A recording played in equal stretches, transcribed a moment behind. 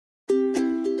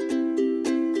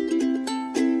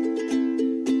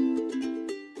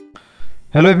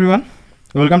Hello everyone,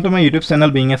 welcome to my YouTube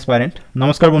channel Being Aspirant.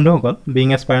 Namaskar bondhukol,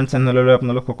 Being Aspirant channel loi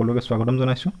apnalok সকলোকে স্বাগতম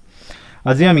জনাইছো।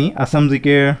 আজি আমি Assam GK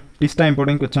 30টা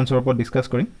important কোৱেশ্চনছৰ ওপৰত discuss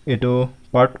কৰিম। এটো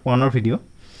পাৰ্ট 1 ৰ ভিডিও।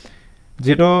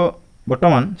 যেটো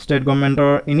বৰ্তমান ষ্টেট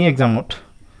গভৰ্ণমেণ্টৰ এনি এক্সামত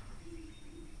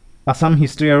Assam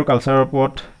হিষ্ট্ৰী আৰু কালচাৰৰ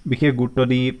ওপৰত বিশেষ গুৰুত্ব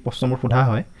দি প্ৰশ্নবোৰ সোধা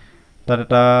হয়। তাত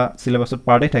এটা সিলেবাছত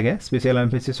পাৰ্টে থাকে special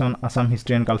emphasis on Assam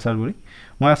history and culture বুলি।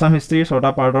 মই Assam হিষ্ট্ৰী 6টা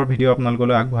পাৰ্টৰ ভিডিও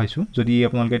আপোনালোকলৈ আগবঢ়াইছো। যদি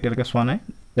আপোনালোকে এতিয়ালৈকে চোৱা নাই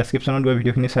ডেসক্ৰিপশনত গৈ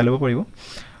ভিডিওখিনি চাই ল'ব পাৰিব।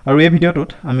 আৰু এই ভিডিওটোত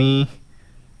আমি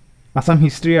Assam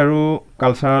হিষ্ট্ৰী আৰু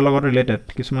কালচাৰৰ লগত ৰিলেটেড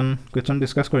কিছুমান কোৱেশ্চন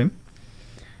ডিসকাস কৰিম।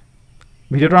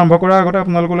 ভিডিওটো আৰম্ভ কৰাৰ আগতে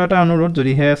আপোনালোকলৈ এটা অনুৰোধ,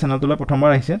 যদি হে চেনেলটোলৈ প্ৰথমবাৰ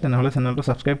আহিছে তেনেহলে চেনেলটো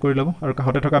সাবস্ক্ৰাইব কৰি ল'ব আৰু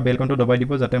কাষতে থকা বেল আইকনটো দবাই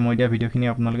দিব যাতে মই দিয়া ভিডিওখিনি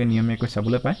আপোনালোকে নিয়মীয়াকৈ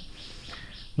চাবলৈ পায়।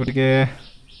 গতিকে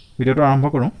ভিডিওটো আৰম্ভ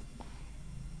কৰোঁ।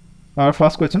 Our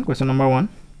first question number 1.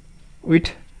 With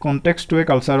context to a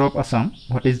culture of Assam,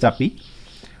 what is Japi?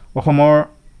 অসমৰ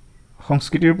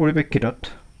সংস্কৃতিৰ পৰিপ্ৰেক্ষিতত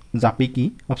জাপি কি?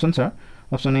 Options are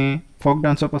Option A, folk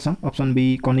dance of Assam. Option B,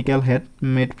 conical head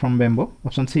made from bamboo.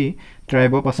 Option C,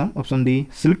 tribe of Assam. Option D,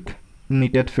 silk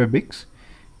knitted fabrics.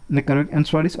 The correct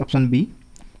answer is Option B,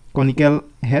 conical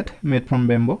head made from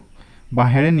bamboo.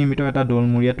 বাহেৰে নিৰ্মিত এটা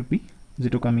দোলমুৰীয়া টুপি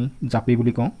যেটোক আমি জাপি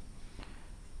বুলি কওঁ।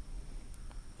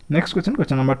 Next question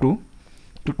number 2.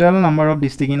 Total number of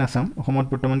districts in Assam. অসমত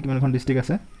বৰ্তমান কিমানখন ডিস্ট্ৰিক্ট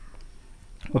আছে?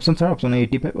 Options are Option A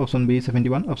 85, Option B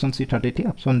 71, Option C 33,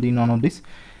 Option D none of this.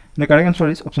 The correct answer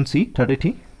is Option C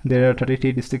 33. There are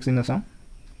 33 districts in Assam.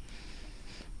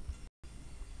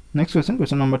 Next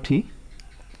question number 3.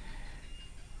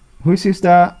 Which is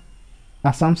the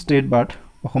Assam state bird?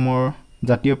 অসমৰ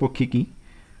জাতীয় পক্ষী কি?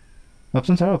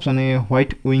 Options are Option A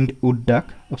white winged wood duck,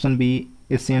 Option B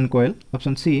Asian quail,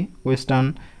 Option C western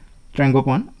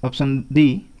Trangopan, Option D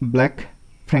black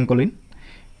francolin.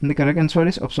 And the correct answer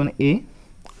is Option A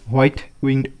white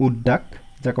winged wood duck,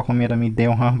 যাক অসমীয়াত আমি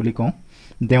দেওহাঁহ বুলি কওঁ।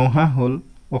 দেওহাঁহ হল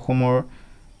অসমৰ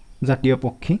জাতীয়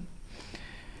পক্ষী।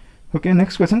 Okay,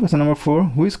 next question number 4.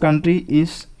 Which country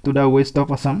is to the west of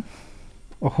Assam?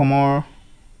 অসমৰ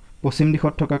পশ্চিম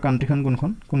দিশত থকা কান্ট্ৰিখন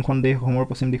কোনখন দেশ অসমৰ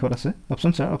পশ্চিম দিশত আছে?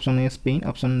 Options are Option A Spain,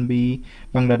 Option B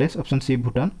Bangladesh, Option C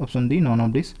Bhutan, Option D none of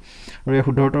this. আৰু এই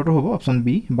শুদ্ধ উত্তৰটো হ'ব Option B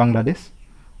বাংলাদেশ।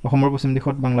 অসমৰ পশ্চিম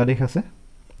দিশত বাংলাদেশ আছে।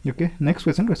 Okay, next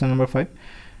question number 5.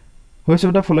 Which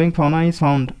of the following fauna is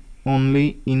found only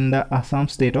in the Assam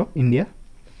state of India?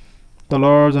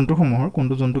 তলৰ জন্তুসমূহৰ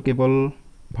কোনটো জন্তু কেৱল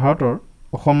ভাৰতৰ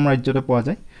অসম ৰাজ্যতে পোৱা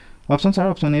যায়? Options are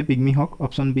Option A pygmy hawk,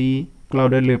 Option B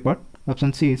clouded leopard,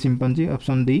 Option C chimpanzee,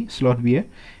 Option D sloth bear.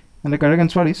 And the correct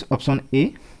answer is Option A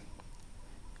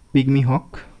pygmy hawk.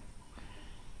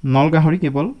 নল গাহৰি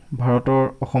কেৱল ভাৰতৰ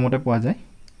অসমতে পোৱা যায়।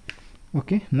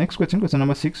 Okay, next question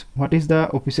number 6. What is the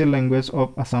official language of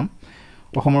Assam?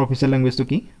 অসমৰ official language to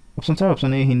কি? Options are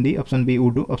Option A Hindi, Option B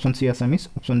Urdu, Option C Assamese,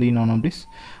 Option D none of this.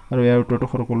 আৰু ইয়াৰ উত্তৰটো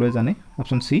সকলোৱে জানে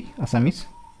Option C Assamese.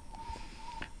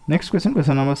 Next question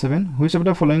number 7. Which of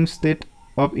the following state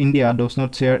of India does not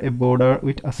share a border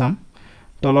with Assam?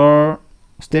 তলৰ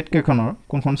state কেইখনৰ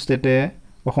কোনখন ষ্টেটে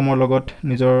অসমৰ লগত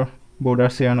নিজৰ বৰ্ডাৰ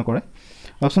শ্বেয়াৰ নকৰে?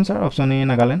 Options are Option A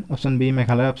Nagaland, Option B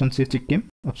Meghalaya, Option C Sikkim,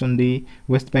 Option D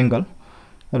West Bengal.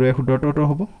 আৰু এই শুদ্ধ উত্তৰটো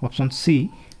হ'ব Option C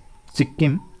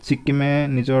Sikkim. সিকিমে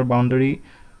নিজৰ বাউণ্ডাৰী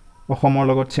অসমৰ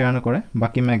লগত শ্বেয়াৰ নকৰে।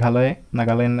 বাকি মেঘালয়,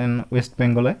 নাগালেণ্ড এণ্ড ৱেষ্ট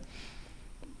বেংগলে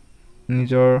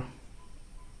নিজৰ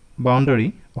বাউণ্ডাৰী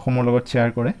অসমৰ লগত শ্বেয়াৰ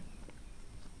কৰে।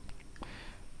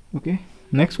 Okay,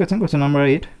 next question number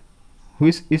 8.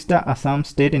 Which is the Assam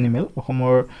state animal?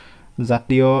 অসমৰ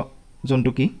জাতীয়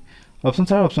জন্তু কি? Options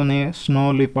are Option A snow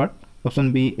leopard, Option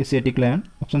B Asiatic lion,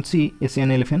 Option C Asian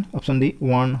elephant, Option D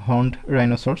one horned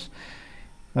rhinoceros.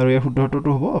 আৰু ইয়াৰ শুদ্ধ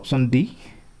উত্তৰটো হ'ব Option D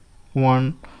one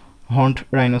horned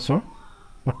rhinoceros,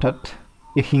 অৰ্থাৎ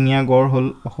এশিঙীয়া গড় হল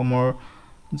অসমৰ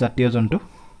জাতীয় জন্তু।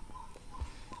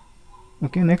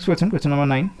 Okay, next question number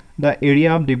 9. The area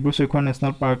of Dibru-Soikhwa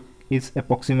National Park is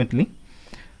approximately.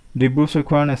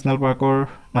 Dibru-Soikhwa National Parkor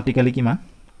মাটিকালি কিমান?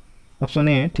 Option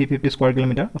A 350 square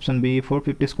kilometer, Option B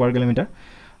 450 square kilometer,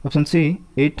 Option C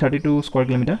 832 square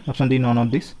kilometer, Option D none of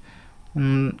this.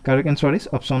 Correct answer is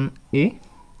Option A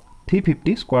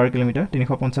 350 square kilometer,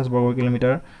 350 বৰ্গ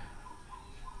kilometre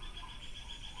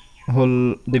হল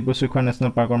Dibru-Saikhowa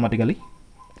national পাৰ্কৰ মাটিকালি।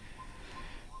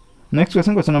 Next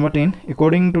question number 10.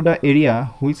 According to the area,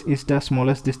 which is the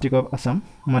smallest district of Assam?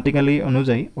 মাটিকালি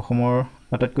অনুযায়ী অসমৰ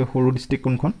আটাইতকৈ সৰু district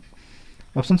কোনখন?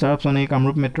 Options are Option A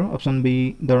Kamrup Metro, Option B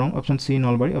Dorong, Option C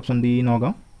Nalbari, Option D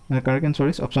Nagaon. And the correct answer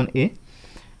is Option A.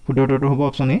 শুদ্ধ উত্তৰটো হ'ব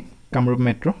Option A Kamrup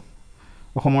Metro.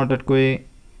 অসমৰ আটাইতকৈ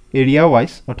এৰিয়া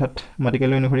ওয়াইজ অৰ্থাৎ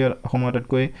মাটিকালি অনুসৰি অসমৰ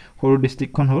আটাইতকৈ সৰু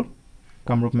ডিস্ট্ৰিক্টখন হ'ল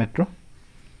Kamrup metro.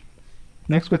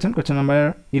 Next question number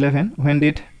 11. When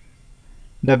did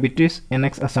the British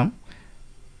annex Assam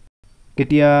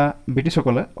কেতিয়া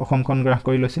ব্ৰিটিছসকলে অসমখন গ্ৰাস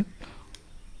কৰি লৈছিল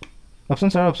option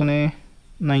sir option A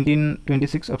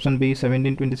 1926 option B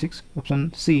 1726 option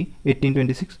C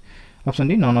 1826 option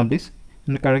D none of this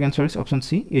and correct answer is option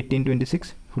সি 1826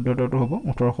 শুদ্ধটো হ'ব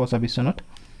 1826 চনত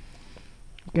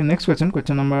Okay, next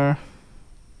question number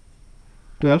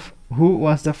 12. Who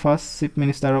was the first chief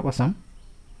minister of Assam?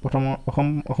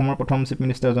 অসমৰ প্ৰথম চিফ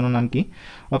মিনিষ্টাৰজনৰ নাম কি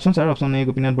option sir option A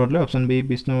Gopinath Bordoloi option B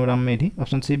Bishnu Ram Medhi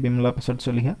option C Bimala Prasad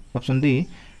Chaliha option D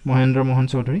Mahendra Mohan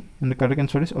Choudhury and correct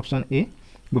answer is option A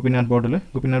Gopinath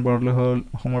Bordoloi হ'ল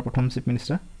অসমৰ প্ৰথম chief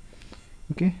minister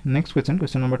Okay, next question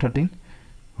number 13.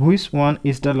 Which one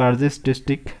is the largest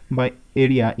district by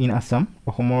area in Assam?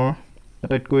 অসমৰ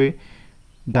আটাইতকৈ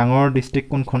ডাঙৰ district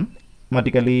কোনখন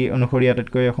মাটিকালি অনুসৰি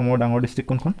আটাইতকৈ অসমৰ ডাঙৰ ডিস্ট্ৰিক্ট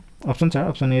কোনখন option sir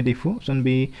option A Diphu option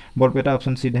B Barpeta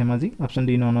option C Dhemaji option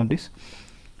D none of this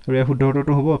আৰু ইয়াৰ শুদ্ধ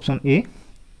উত্তৰটো হ'ব অপশ্যন এ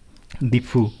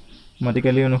ডিফু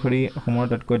মাটিকালি অনুসৰি অসমৰ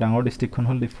আটাইতকৈ ডাঙৰ ডিস্ট্ৰিক্টখন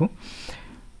হ'ল Diphu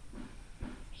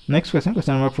next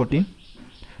question number 14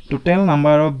 total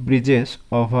number of bridges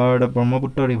over the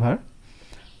Brahmaputra river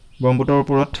ব্ৰহ্মপুত্ৰৰ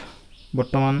ওপৰত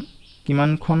বৰ্তমান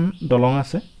কিমানখন দলং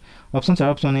আছে Options are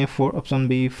option A 4, option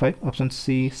B 5, option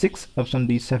C 6, option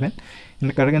D 7. And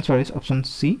the correct answer is option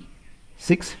C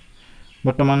 6.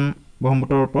 বৰ্তমান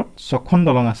ব্ৰহ্মপুত্ৰৰ ওপৰত 6খন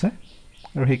দলং আছে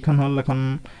আৰু সেইখন হ'ল এখন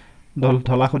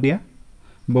ধলাশদিয়া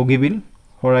বগীবিল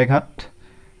হৰাইঘাট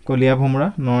কলিয়া ভোমৰা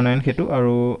নৰনাৰায়ণ সেতু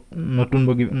আৰু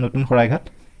নতুন হৰাইঘাট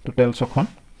total 6খন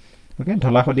okay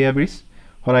Dhola-Sadiya bridge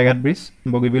হৰাইঘাট bridge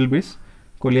Bogibeel bridge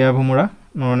কলিয়া ভোমৰা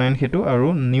নৰনাৰায়ণ সেতু আৰু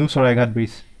new হৰাইঘাট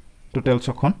bridge total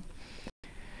 6খন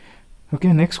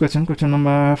Okay, next question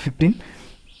number 15.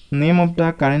 Name of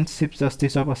the current Chief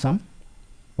Justice of Assam.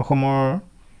 অসমৰ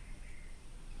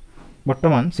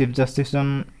বৰ্তমান Chief Justice জন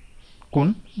কোন?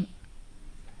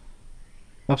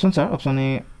 Option sir, option A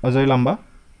Ajay Lamba,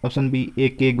 option B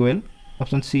A.K. Goel,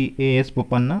 option C A.S.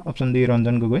 Bopanna, option D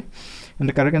Ranjan Gogoi. And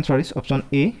the correct answer is option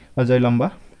A Ajay Lamba.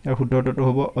 আৰু শুদ্ধ উত্তৰটো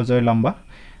হ'ব অজয় লাম্বা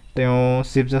তেওঁ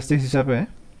Chief Justice হিচাপে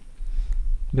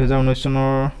 2019 চনৰ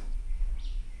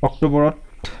অক্টোবৰত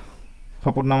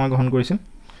শপতনামা গ্ৰহণ কৰিছিল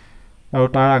আৰু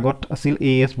তাৰ আগত আছিল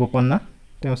A.S. Bopanna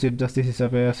তেওঁ চিফ জাষ্টিস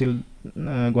হিচাপে আছিল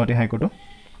গুৱাহাটী হাইকোৰ্ট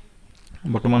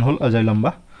বৰ্তমান হ'ল অজয়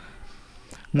লাম্বা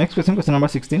next question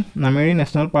number 16 Nameri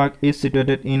National Park is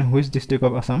situated in which district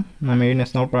of Assam Nameri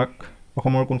National Park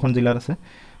অসমৰ কোনখন জিলাত আছে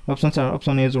Options are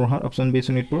option A Jorhat option B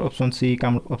Sonitpur option C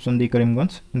Kamrup option D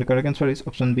Karimganj and the correct answer is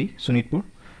option B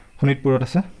Sonitpurot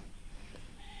আছে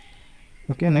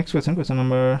Okay, next question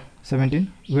number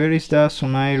 17. Where is the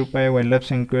Sonai Rupai Wildlife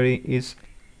Sanctuary is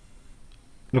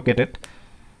located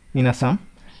in Assam?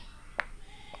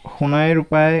 Sonai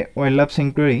Rupai Wildlife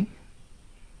Sanctuary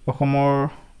অসমৰ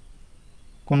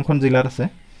কোনখন জিলাত আছে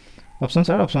Options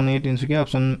are option A Tinsukia,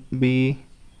 option B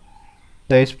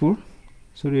Teizpur.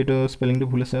 Sorry, it is spelling to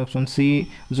ভুল আছে option C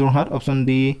Jorhat, option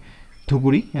D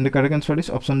Dhuburi and the correct answer is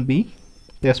option B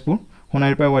Teizpur. Sonai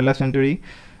Rupai Wildlife Sanctuary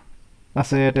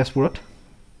আছে তেজপুৰত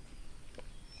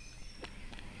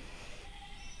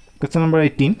Question number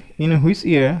 18. In which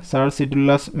year Sir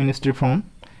Sidullah's ministry formed?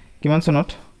 কিমান চনত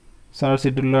Sir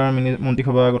Sidullah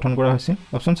মন্ত্ৰীসভা গঠন কৰা হৈছিল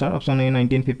Options are option A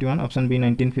 1951, option B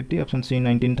 1950, option C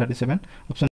 1937,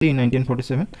 option D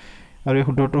 1947 আৰু এই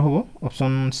শুদ্ধটো হ'ব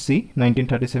option C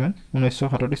 1937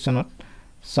 1937 চনত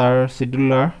Sir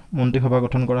Sidullah মন্ত্ৰীসভা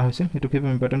গঠন কৰা হৈছিল এটো খুব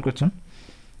ইম্পৰ্টেন্ট কোৱেশ্চন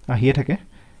আহিয়ে থাকে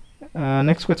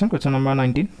Next question number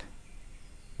 19.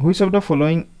 Which of the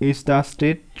following is the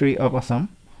state tree of Assam?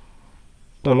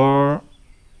 তলৰ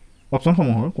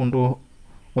অপচনসমূহৰ কোনটো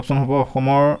অপচন হ'ব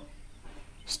অসমৰ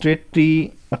ষ্টেট ট্ৰি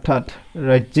অৰ্থাৎ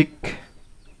ৰাজ্যিক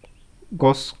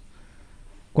গছ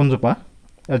কোনজোপা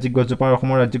ৰাজ্যিক গছজোপাৰ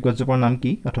অসমৰ ৰাজ্যিক গছজোপাৰ নাম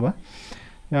কি অথবা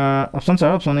অপচন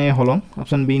স্যাৰ অপচন এ হলং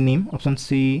অপচন বি নিম অপচন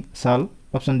সি সাল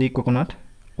অপচন ডি কোকোনাট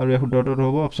আৰু এই শুদ্ধটো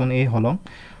হ'ব অপচন এ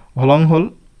হলং হ'ল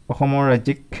অসমৰ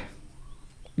ৰাজ্যিক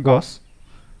গছ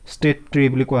ষ্টেট ট্ৰি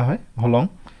বুলি কোৱা হয় হলং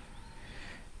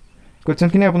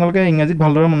কোৱেশ্চনখিনি আপোনালোকে ইংৰাজীত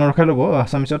ভালদৰে মনত ৰাখাই ল'ব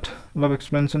আসামিছত অলপ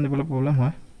এক্সপ্লেনেশ্যন দিবলৈ প্ৰবলেম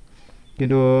হয়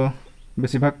কিন্তু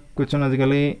বেছিভাগ কোৱেশ্চন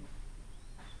আজিকালি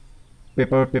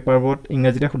পেপাৰবোৰত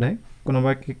ইংৰাজীতে সোধায়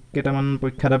কোনোবা কেইটামান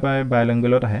পৰীক্ষাত পায়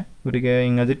বায়লিংগুৱেলত আহে গতিকে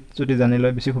ইংৰাজীত যদি জানি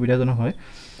লয় বেছি সুবিধাজনক হয়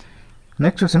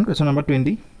next question number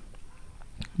 20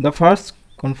 The first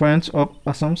conference of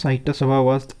Assam Sahitya Sabha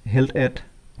was held at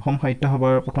Assam সাহিত্য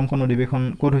সভাৰ প্ৰথমখন অধিৱেশন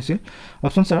ক'ত হৈছিল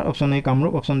option sir option A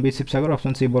Kamrup option B Sivasagar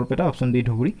option C Barpeta option D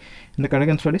Dhubri and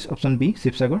correct answer is option B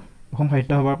Sivasagar Assam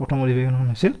সাহিত্য সভাৰ প্ৰথম অধিৱেশন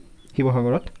হৈছিল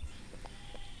শিৱসাগৰত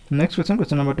next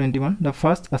question number 21 The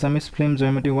first Assamese film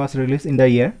Joymati was released in the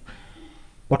year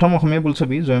প্ৰথম অসমীয়া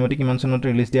বোলছবি জয়মতী কিমান চনত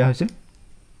ৰিলিজ দিয়া হৈছিল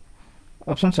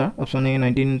Options are option A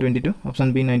 1922,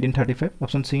 option B 1935,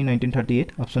 option C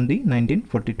 1938, option D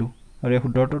 1942. আৰু এই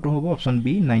শুদ্ধটো হ'ব অপচন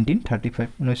বি 1935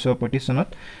 1935 চনত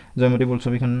জয়মতী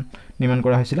বোলছবিখন নিৰ্মাণ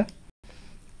কৰা হৈছিল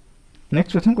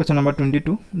নেক্সট question number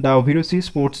 22 the অভিৰুচি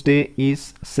স্পোৰ্টস ডে ইজ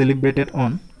সেলিব্ৰেটেড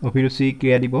অন অভিৰুচি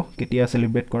ক্ৰীড়া দিৱস কেতিয়া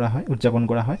সেলিব্ৰেট কৰা হয় উদযাপন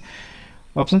কৰা হয়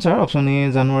options are option A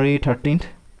January 13th,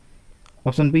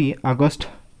 option B August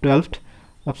 12th,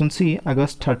 option C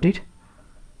August 30th,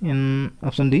 and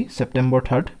option D September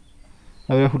 3rd.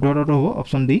 আৰু শুদ্ধটো হ'ব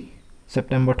option D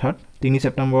September 3rd 3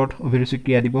 সেপ্টেম্বৰত অভিৰুচি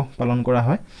ক্ৰীড়া দিৱস পালন কৰা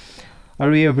হয়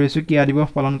আৰু এই অভিৰুচি ক্ৰীড়া দিৱস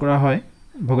পালন কৰা হয়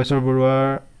ভোগেশ্বৰ বৰুৱাৰ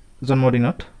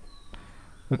জন্মদিনত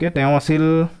ওকে তেওঁ আছিল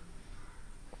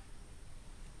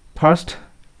first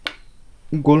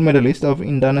gold medallist of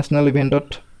ইন্টাৰনেশনাল ইভেন্টত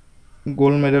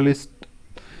gold medallist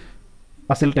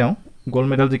আছিল তেওঁ গোল্ড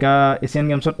মেডেল জিকা এছিয়ান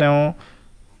গেমছত তেওঁ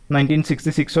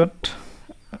 1966ত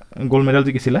গোল্ড মেডেল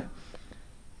জিকিছিল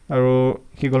আৰু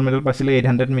কি গোল্ড মেডেল পাইছিল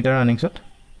 800 মিটাৰ ৰানিংছত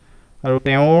আৰু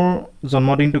তেওঁৰ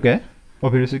জন্মদিনটোকে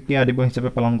অভিৰুচি ক্ৰীড়া দিৱস হিচাপে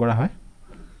পালন কৰা হয়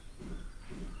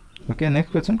okay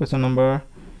next question number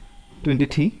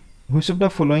 23 which of the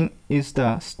following is the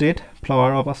state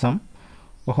flower of Assam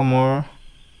অসমৰ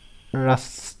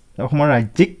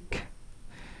ৰাজ্যিক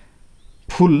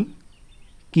ফুল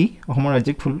কি অসমৰ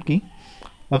ৰাজ্যিক ফুল কি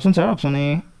option are option A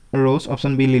rose,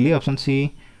 option B lily, option C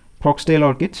foxtail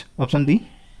orchids, option D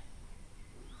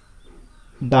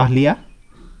dahlia.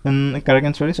 And correct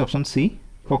answer is option C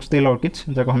foxtail orchids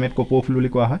যাক অসমীয়াত কপৌ ফুল বুলি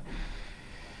কোৱা হয়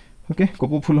ওকে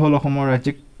কপৌ ফুল হল অসমৰ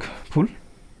ৰাজ্যিক ফুল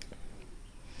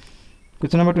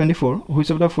question number 24 which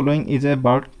of the following is a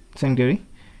bird sanctuary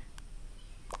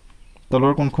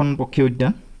তলৰ কোনখন পক্ষী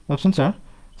উদ্যান options are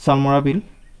salmora bill,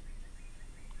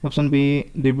 option B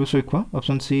Dibru Saikhowa,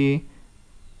 option C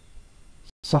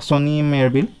সাসনি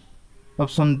Merbil,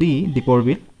 option D দীপৰ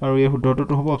বিল আৰু এই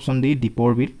শুদ্ধটো হ'ব option D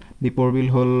দীপৰ বিল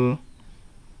হল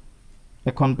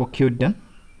এখন পক্ষী উদ্যান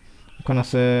এখন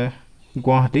আছে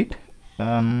গুৱাহাটীত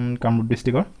Kamrup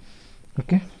ডিস্ট্ৰিক্টৰ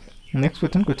okay next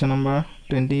question number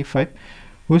 25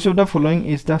 which of the following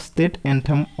is the state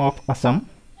anthem of Assam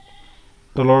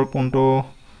তলৰ কোনটো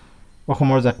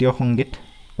অসমৰ জাতীয় সংগীত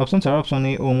options are option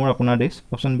A O Mor Apuna Desh,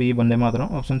 option B Bande Mataram,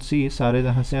 option C Sare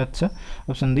Jahan Se Acha,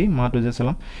 option D Ma Tujhe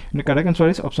Salam. The correct answer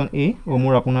is option A O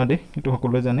Mor Apuna Desh etu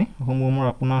সকলোৱে জানে O Mor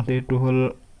Apuna Desh to হল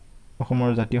অসমৰ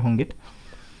জাতীয় সংগীত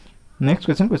next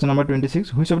question number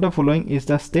 26 which of the following is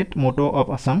the state motto of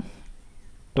Assam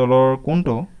তলৰ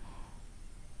কোনটো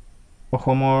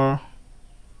অসমৰ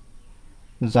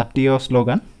জাতীয়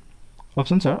slogan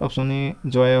options are option A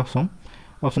Jay Assam,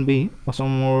 option B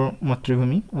অসমৰ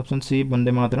মাতৃভূমি, option C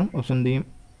Vande Mataram, option D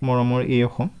মৰমৰ এই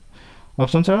অসম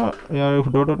options are ইয়াৰ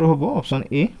শুদ্ধটো হ'ব option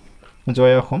A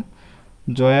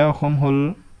জয় অসম হল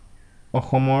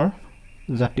অসমৰ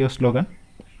জাতীয় slogan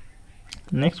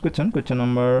next question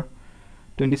number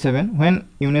 27 when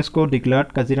UNESCO declared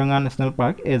Kaziranga National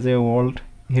Park as a World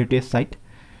Heritage Site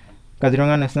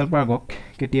Kaziranga National Park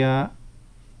কেতিয়া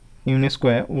UNESCO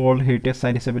World Heritage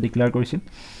Site হিচাপে declare কৰিছিল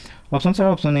options are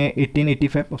option A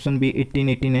 1885, option B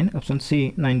 1889, option C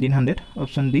 1900,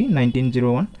 option D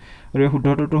 1901 আৰু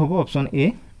শুদ্ধটো হ'ব option A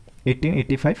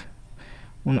 1885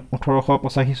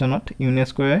 1885 চনত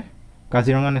UNESCO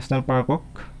Kaziranga national পাৰ্কক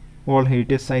World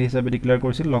Heritage Site হিচাপে declare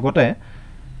কৰিছিল লগতে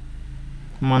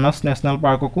মানস national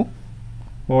পাৰ্ককো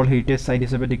World Heritage Site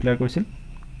হিচাপে ডিক্লেয়াৰ কৰিছিল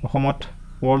অসমত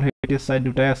World Heritage Site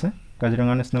দুটাই আছে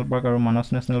কাজিৰঙা নেশ্যনেল পাৰ্ক আৰু মানস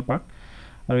নেশ্যনেল পাৰ্ক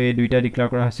আৰু এই দুইটা ডিক্লেয়াৰ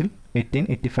কৰা হৈছিল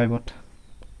 1885ত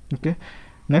okay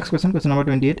next question number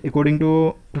 28 according to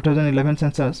 2011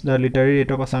 census the literary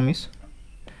rate of Assam is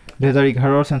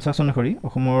 2011 census অনুসৰি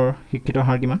অসমৰ শিক্ষিত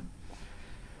হাৰ কিমান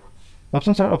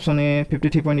options are option A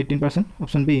 53.18%,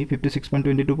 option B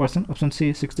 56.22%, option C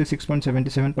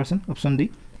 66.77%, option D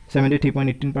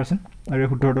 73.18% আৰু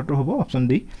শুদ্ধটো হ'ব option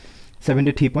D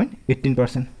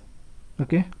 73.18%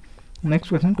 okay next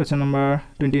question number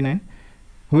 29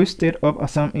 which state of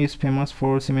Assam is famous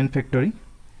for cement factory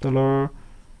তলৰ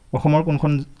অসমৰ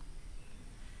কোনখন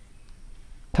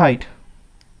ঠাইত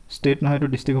ষ্টেট নহয় তো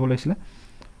ডিস্ট্ৰিক্ট হ'ব লাগিছিল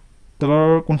তলৰ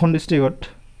কোনখন ডিস্ট্ৰিক্টত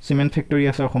সিমেন্ট ফেক্টৰী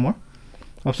আছে অসমৰ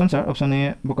options are option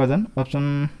A Bokajan,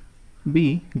 option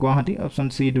B Guwahati,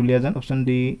 option C Duliajan, option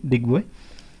D Digboi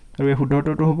আৰু এই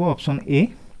শুদ্ধটো হ'ব option A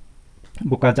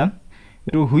Bokajan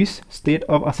এটো which state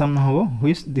of Assam নহব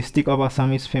which district of Assam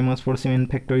is famous for cement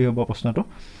factory হ'ব প্ৰশ্নটো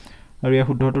আৰু এই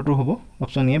শুদ্ধটো হ'ব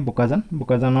option A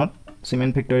Bokajanত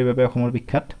cement factory বাবে অসমৰ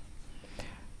বিখ্যাত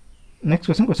next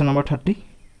question number 30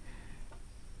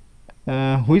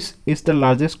 which is the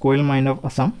largest coal mine of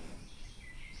Assam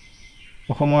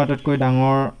অসমৰ আটাইতকৈ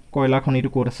ডাঙৰ কয়লা খনিটো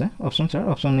ক'ত আছে options are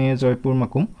option A Jaipur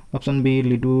Makum, option B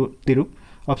Ledo তিৰুপ,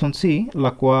 option C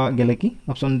Lakuwa Geleki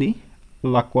option D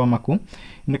Lakuwa Makum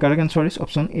in correct answer is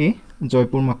option A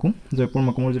Jaipur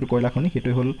মাকুমৰ যিটো কয়লা খনি সেইটো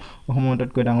হ'ল অসমৰ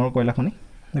আটাইতকৈ ডাঙৰ কয়লা খনি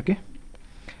অ'কে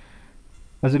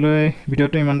আজিলৈ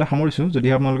ভিডিঅ'টো ইমানটা সামৰিছোঁ যদি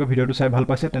আপোনালোকে ভিডিঅ'টো চাই ভাল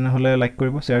পাইছে তেনেহ'লে লাইক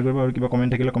কৰিব শ্বেয়াৰ কৰিব আৰু কিবা কমেণ্ট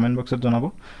থাকিলে কমেণ্ট বক্সত জনাব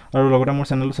আৰু লগতে মোৰ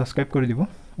চেনেলটো ছাবস্ক্ৰাইব কৰি দিব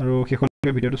আৰু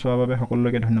শেষলৈকে ভিডিঅ'টো চোৱাৰ বাবে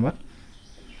সকলোলৈকে ধন্যবাদ